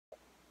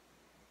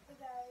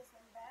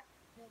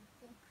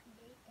They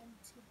create, and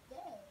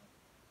today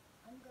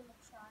I'm gonna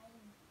try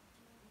and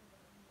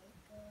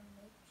make a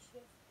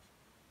makeshift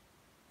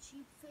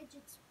cheap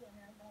fidget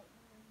spinner that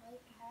you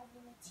might have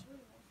the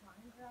materials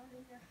lying around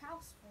in your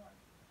house for.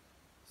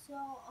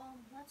 So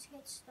let's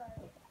get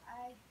started.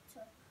 I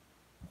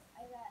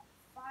got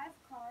 5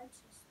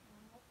 cards, just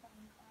normal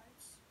playing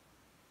cards,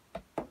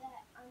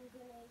 that I'm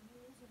gonna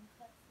use and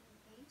cut for the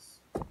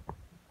base.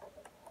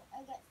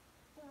 I got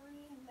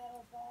 3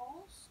 metal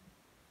balls.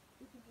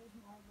 You could use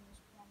marbles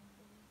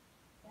probably,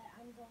 that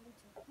I'm going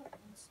to put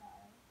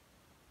inside.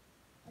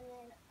 And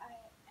then I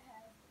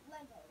have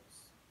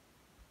Legos.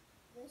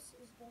 This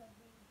is going to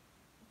be,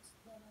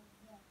 instead of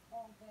the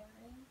ball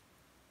bearing,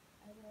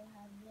 I will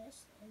have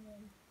this, and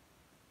then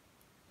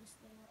this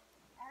thing will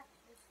act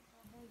as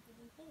a very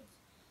good base.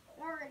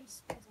 It already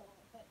spins a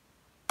little bit.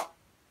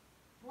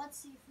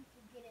 Let's see if we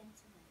can get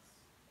into this.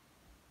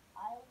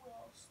 I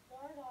will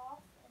start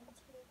off and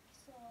take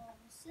some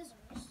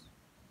scissors.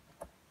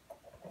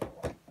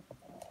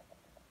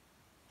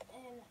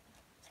 And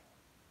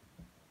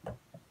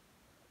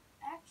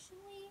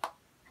actually,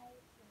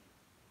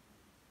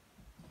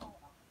 hold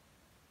on.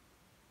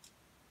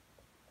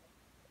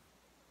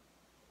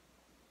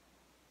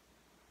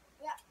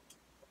 Yeah,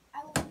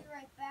 I will be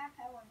right back.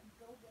 I want to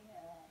go get a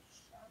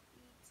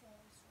Sharpie to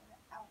sort of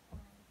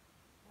outline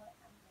what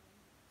I'm going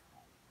to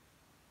cut.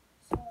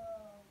 So,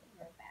 be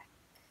right back.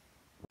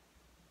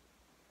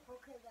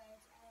 Okay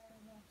guys, I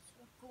have a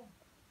circle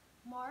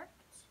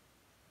marked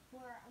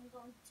where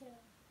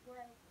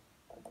where I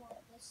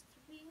want this to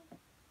be.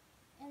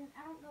 And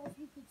I don't know if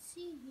you could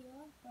see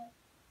here, but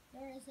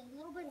there is a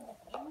little bit of an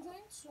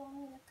indent, so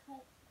I'm going to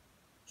cut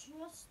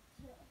just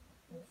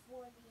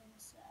before the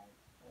inside,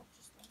 or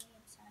just on the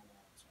inside of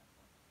that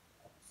circle.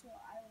 So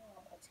I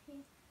will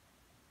take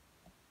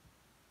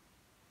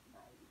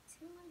my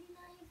utility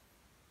knife.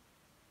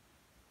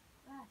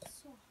 Ah, it's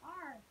so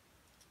hard.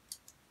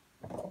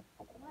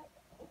 What?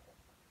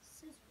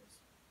 Scissors.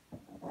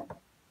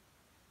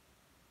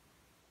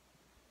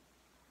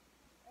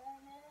 Oh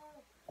no.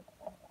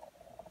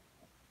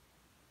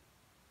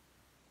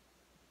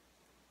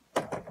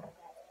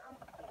 I'm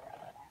gonna be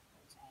right back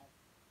once I have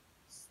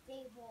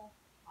stable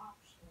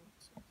option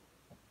to do.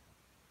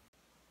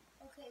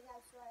 Okay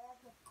guys, so I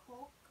have the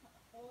hole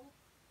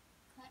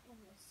cut in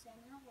the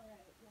center where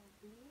it will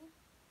be.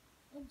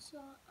 And so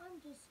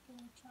I'm just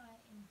gonna try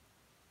and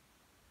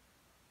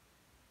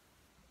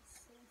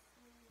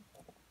safely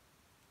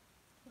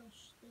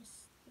push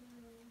this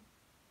through.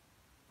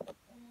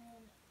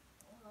 And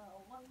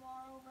one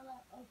more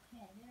overlap.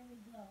 Okay, there we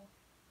go.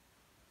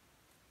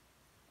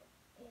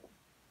 It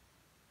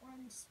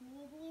runs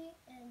smoothly,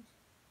 and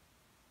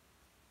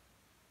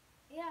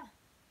yeah,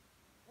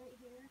 right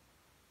here,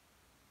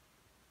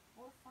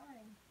 we're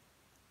fine.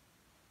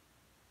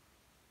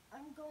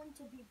 I'm going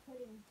to be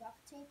putting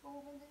duct tape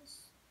over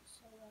this,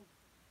 so like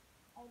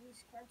all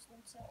these cards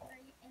don't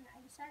separate, and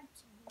I decided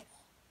to use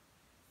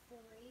 3,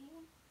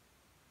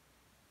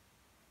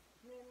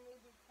 mainly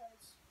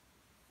because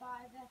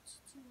 5,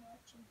 that's too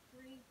much, and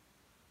 3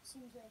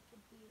 seems like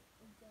it'd be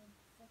a good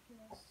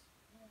thickness,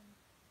 and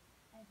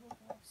I hope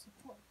I have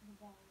support for the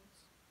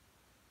balls.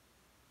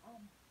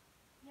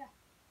 Yeah.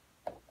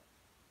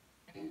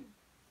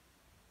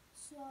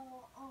 So,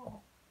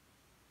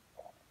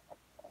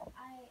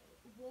 I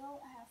will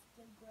have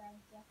to grab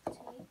duct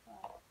tape,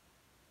 but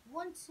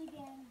once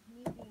again,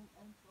 me being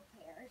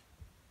unprepared.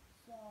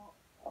 So,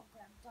 I'll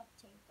grab duct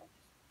tape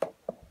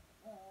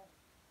or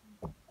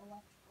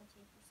electrical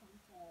tape or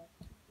something to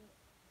keep it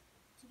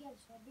together.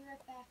 So, I'll be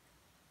right back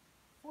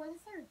for the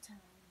 3rd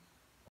time.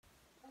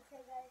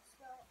 Okay guys,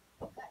 so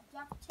I've got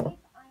duct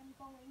tape. I'm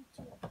going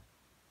to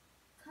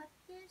cut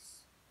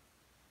this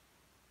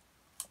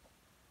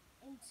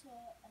into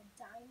a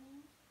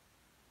diamond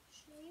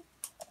shape.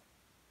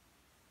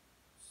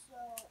 So,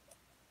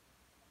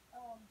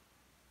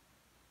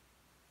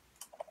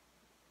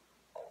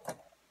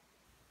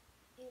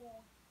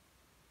 it'll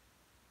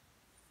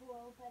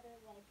flow better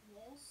like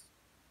this,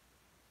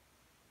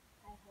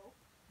 I hope.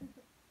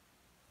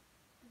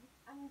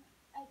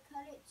 I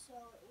cut it so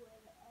it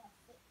would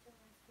fit through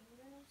my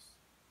fingers.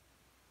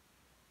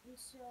 And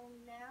so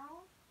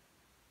now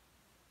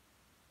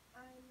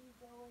I'm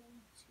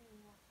going to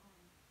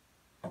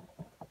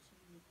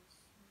actually make this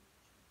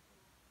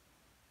symmetrical.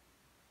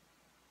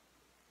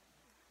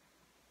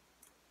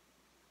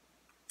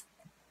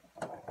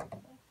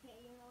 Okay,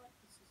 you know what?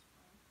 This is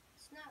fine.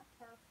 It's not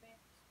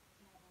perfect,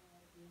 not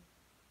already.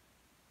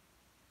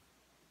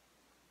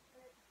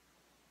 But I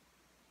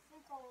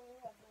think I'll only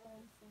have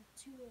room for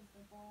 2 of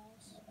the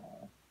balls.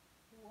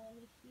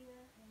 One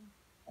here and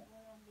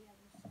one on the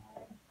other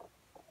side.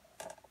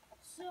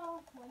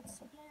 So, once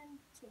again,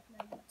 take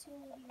my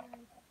utility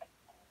knife.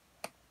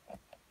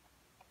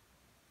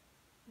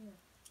 Here.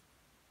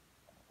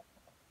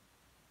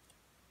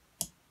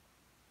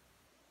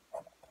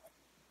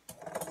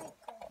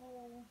 Make a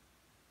hole.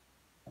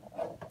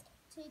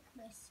 Take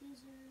my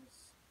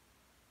scissors.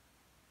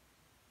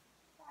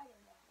 Fire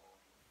the hole.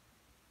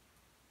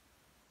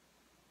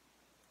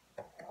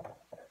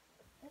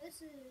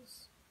 this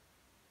is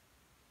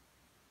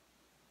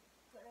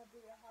gonna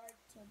be hard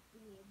to be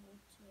able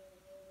to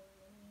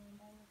land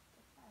all of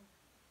the time.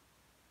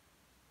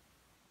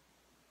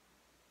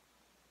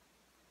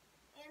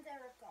 And I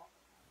ripped all the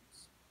cards.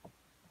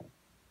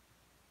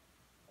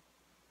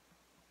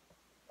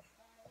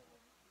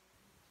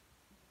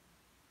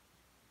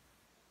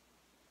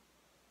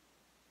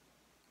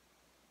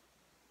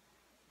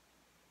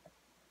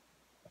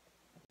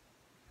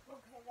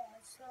 Okay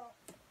guys, so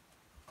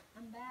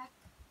I'm back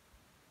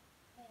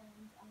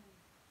and I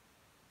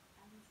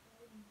was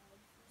really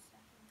annoyed for a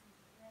second because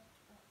it ripped,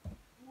 but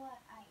you know what?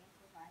 I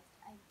improvised.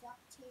 I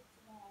duct taped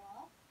it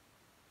all up,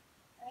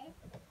 right?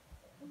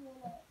 And then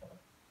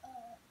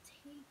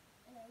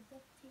I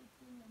duct taped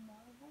in the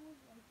marbles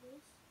like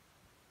this.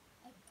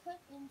 I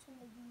cut into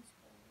these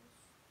holes.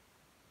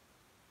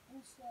 And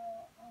so,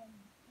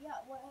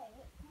 yeah, what I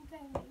think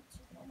I need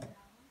to do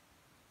now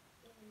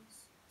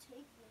is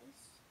take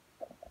this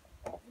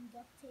and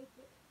duct tape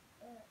it,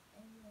 and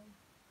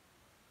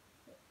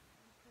put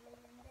it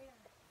in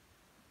there.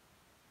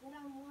 What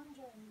I'm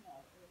wondering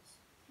though is,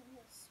 can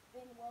this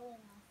spin well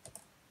enough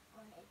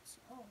on its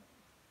own?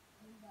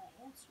 And the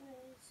answer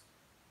is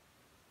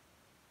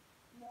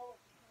no,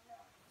 it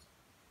cannot.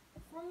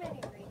 For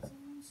many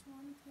reasons.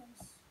 One,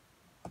 because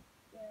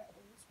there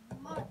is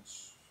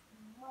much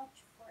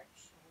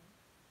friction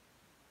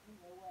in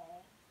the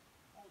way.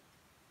 Like,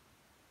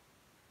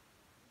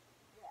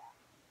 yeah.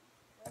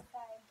 If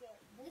I get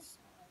this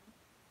on,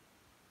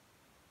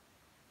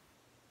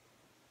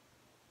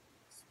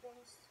 it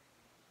spins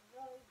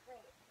really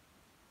great.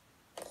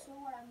 So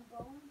what I'm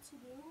going to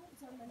do is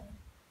I'm going to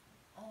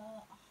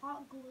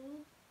hot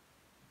glue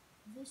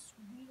this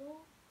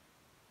wheel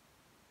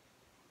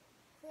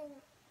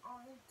thing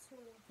onto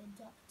the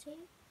duct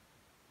tape,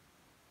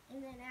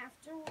 and then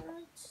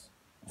afterwards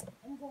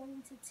I'm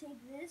going to take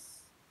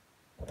this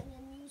and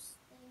then use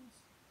things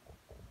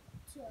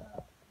to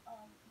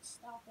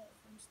stop it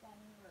from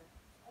sliding around.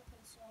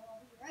 Okay, so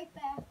I'll be right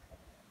back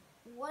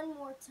one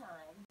more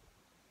time.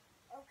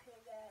 Okay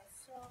guys,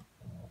 so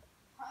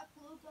hot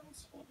glue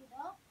gun's heated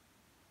up.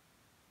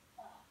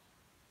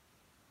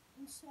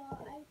 And so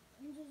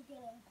I'm just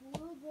gonna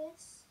glue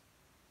this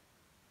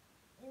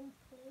in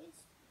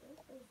place.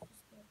 There's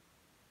just a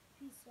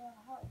piece of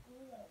hot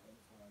glue that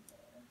was on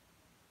there.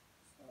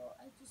 So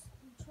I'm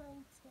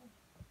trying to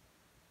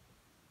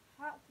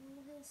hot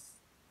glue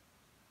this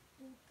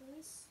in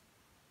place.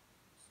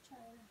 Just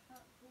trying to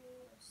hot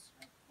glue a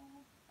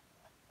circle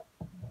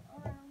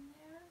around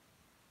there.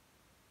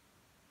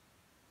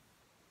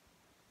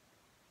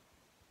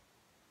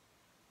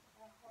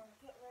 I want to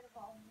get rid of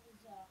all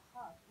these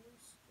hot glue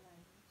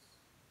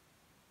strings,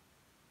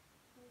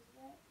 because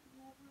that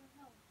never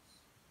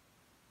helps.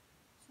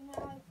 So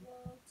now I go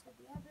to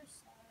the other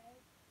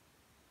side.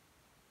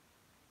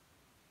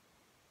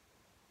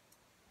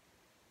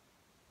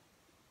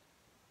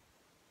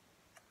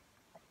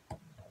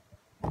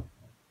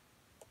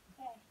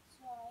 Okay,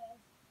 so I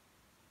have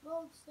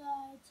both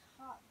sides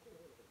hot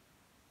glued.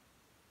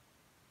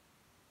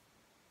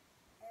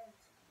 And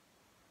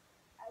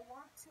I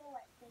want to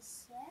let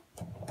this set,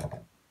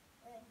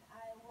 and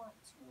I want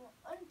to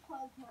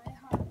unplug my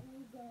hot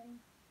glue gun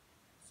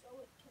so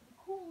it can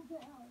cool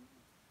down.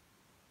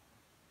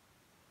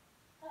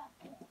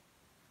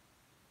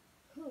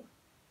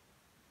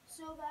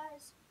 So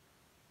guys,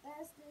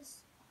 as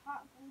this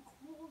hot glue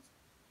cools,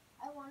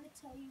 I want to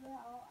tell you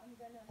how I'm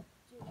gonna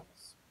do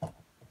this.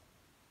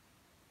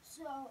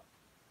 So,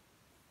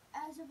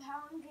 as of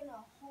how I'm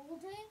gonna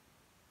hold it,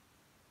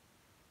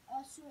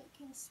 so it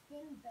can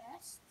spin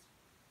best,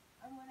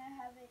 I'm gonna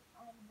have it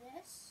on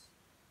this,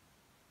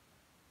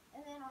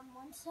 and then on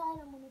one side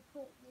I'm gonna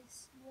put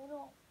this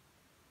little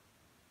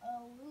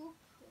loop.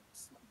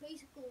 It's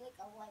basically like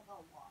a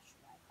Lego washer,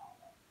 I call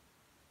it.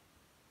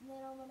 And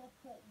then I'm gonna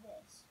put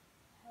this,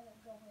 have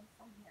it go in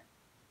from here.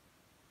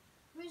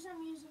 The reason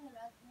I'm using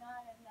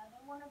not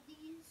another one of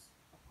these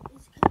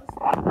is because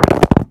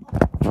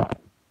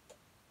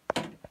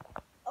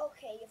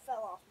okay, you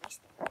fell off my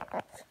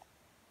stand.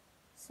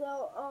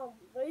 So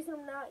the reason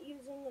I'm not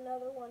using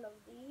another one of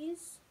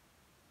these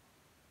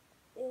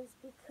is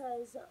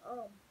because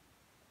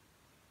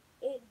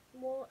it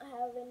won't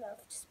have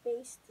enough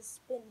space to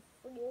spin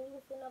freely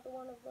with another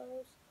one of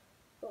those,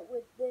 but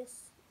with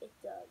this it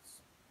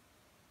does.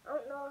 I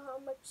don't know how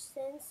much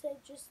sense I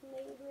just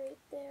made right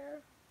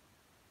there,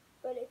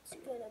 but it's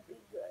gonna be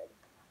good.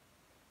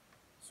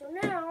 So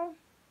now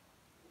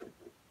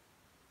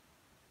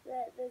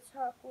that this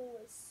hot glue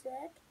is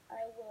set,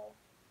 I will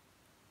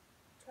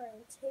try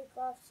and take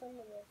off some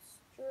of the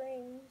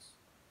strings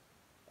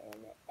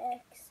and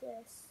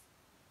excess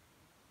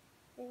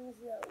things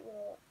that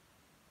will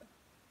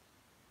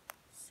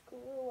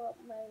screw up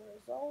my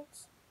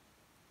results.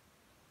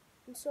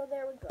 And so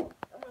there we go.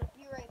 I'm going to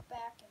be right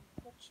back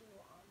and put you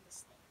on the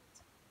stand.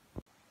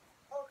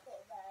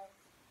 Okay guys,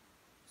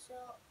 so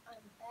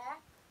I'm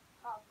back,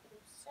 hot glue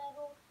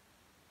settled.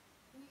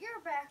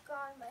 You're back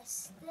on my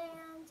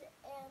stand,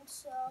 and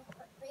so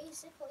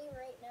basically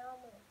right now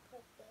I'm going to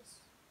put this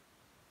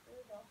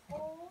through the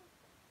hole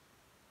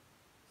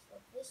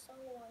this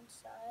on one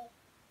side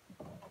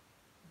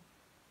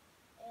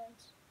and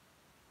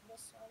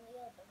this on the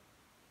other.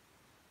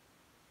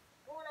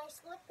 And when I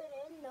slip it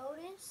in,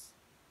 notice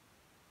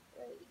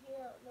right here,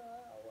 I don't know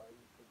how well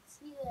you can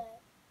see that,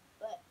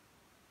 but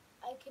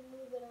I can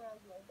move it around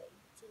a little bit.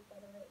 You can see it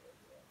better right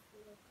here. If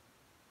you look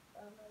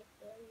right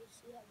there, you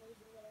see how there's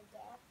a little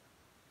gap.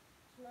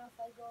 So now if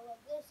I go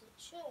like this, it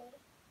should,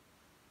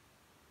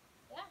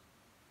 yeah,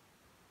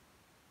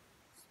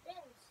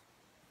 spins.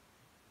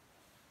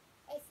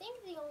 I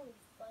think the only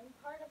fun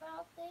part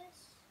about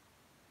this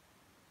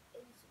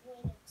is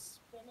when it's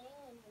spinning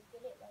and you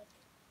get it like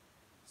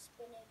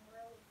spinning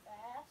really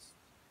fast.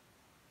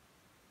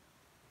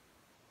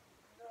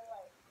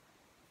 Like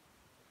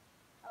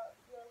how it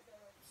feels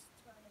when it's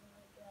turning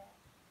like that.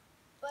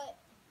 But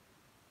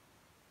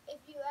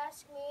if you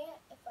ask me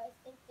if I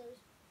think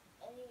there's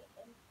any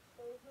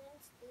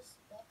improvements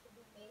that could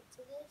be made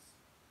to this,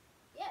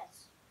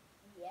 yes.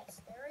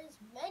 Yes, there is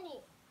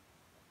many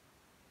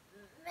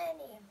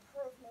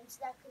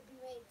improvements that could be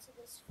made to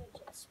this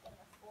fidget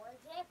spinner. For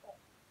example,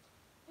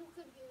 you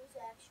could use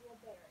actual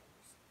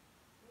bearings.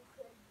 You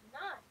could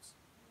not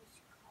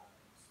use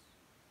cards.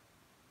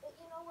 But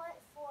you know what?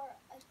 For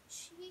a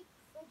cheap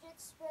fidget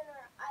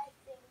spinner, I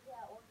think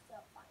that works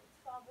out fine. It's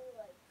probably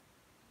like,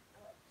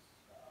 what,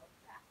 so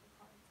pack of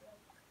cards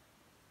like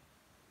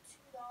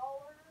 $2,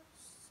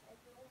 and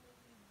you only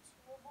need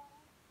 2 of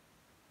them.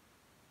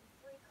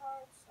 3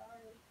 cards,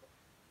 sorry.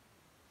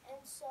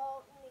 And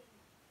so you need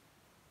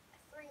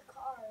 3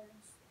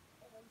 cards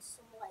and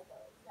some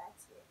Legos.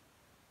 That's it.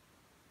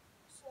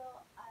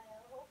 So I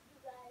hope you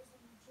guys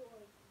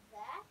enjoyed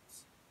that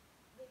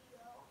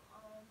video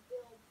on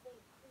Build,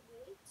 Think,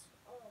 Create.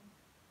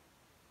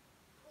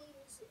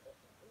 Please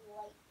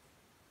like,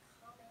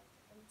 comment,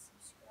 and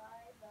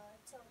subscribe.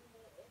 Tell me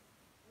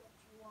what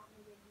you want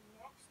me to do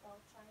next.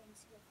 I'll try and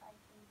see if I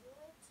can do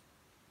it.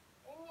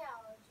 And yeah,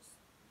 I'll just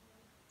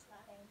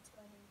try and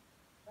tell me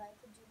if I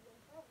could do